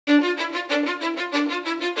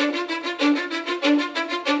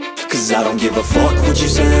Cause I don't give a fuck what you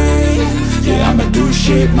say. Yeah, I'ma do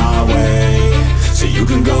shit my way. So you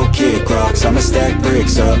can go kick rocks, I'ma stack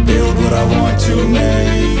bricks up, build what I want to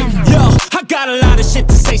make. Yo, I got a lot of shit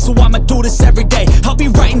to say, so I'ma do this every day. I'll be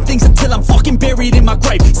writing things until I'm fucking buried in my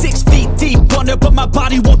grave. 6 feet deep under, but my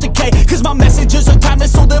body won't decay. Cause my messages are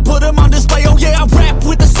timeless, so they'll put them on display. Oh yeah, I rap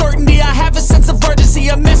with a certainty, I have a sense of urgency.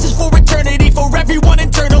 A message for eternity, for everyone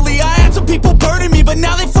internally. I had some people burning me, but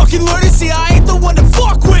now they fucking learn to see I ain't the one to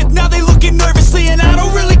fuck with, now they looking nervously. And I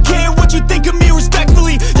don't really care what you think of me,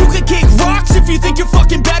 respectfully. You can kick rocks if you think you're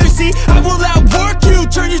fucking better, see. I will outwork you,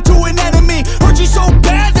 turn you to an enemy. Hurt you so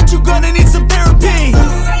bad that you're gonna need some therapy.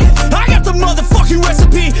 I got the motherfucking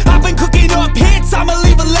recipe, I've been cooking up hits, I'ma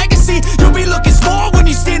leave a legacy. You'll be looking small when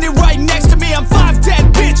you're standing right next to me. I'm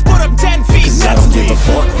 5'10", bitch, but I'm 10 feet mentally. I don't give a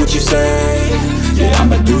fuck what you say. Yeah,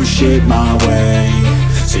 I'ma do shit my way.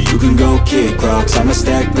 So you can go kick rocks, I'ma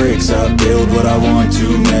stack bricks up, build what I want to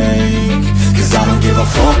make. Cause I don't give a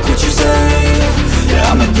fuck what you say.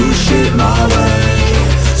 Yeah, I'ma do shit my way.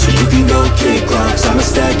 So you can go kick rocks, I'ma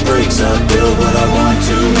stack bricks up, build what I want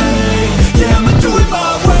to make. Yeah, I'ma do it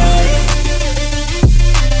my way.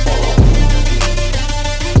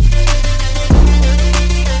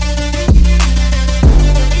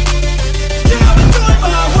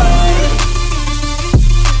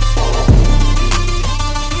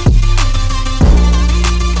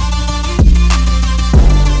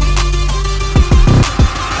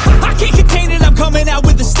 Coming out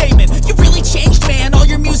with a statement. You really changed, man, all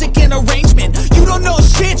your music and arrangement. You don't know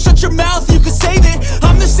shit, shut your mouth, you can save it.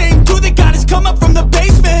 I'm the same dude that got his come up from the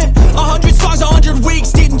basement. 100 songs, 100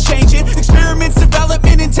 weeks, didn't change it. Experiments,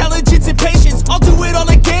 development, intelligence, and patience. I'll do it all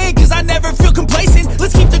again, cause I never feel complacent.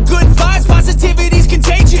 Let's keep the good vibes, positivity's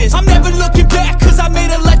contagious. I'm never looking back, cause I made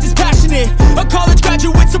a life that's passionate. A college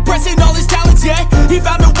graduate suppressing all his talents, yeah. He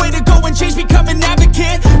found a way to go and change, become an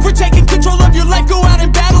advocate. For taking control of your life, go out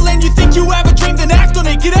and battle. And you think you have a dream, then act on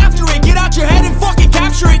it. Get after it, get out your head and fucking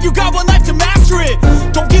capture it. You got one life to master it.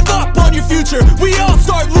 Don't give up on your future, we all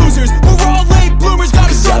start losers. We're all late bloomers,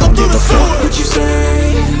 gotta struggle through the sewer. I don't give a fuck what you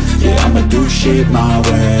say. Yeah, I'ma do shit my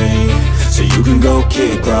way. So you can go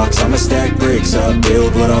kick rocks, I'ma stack bricks up,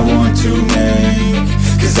 build what I want to make.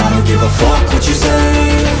 Cause I don't give a fuck what you say.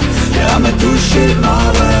 Yeah, I'ma do shit my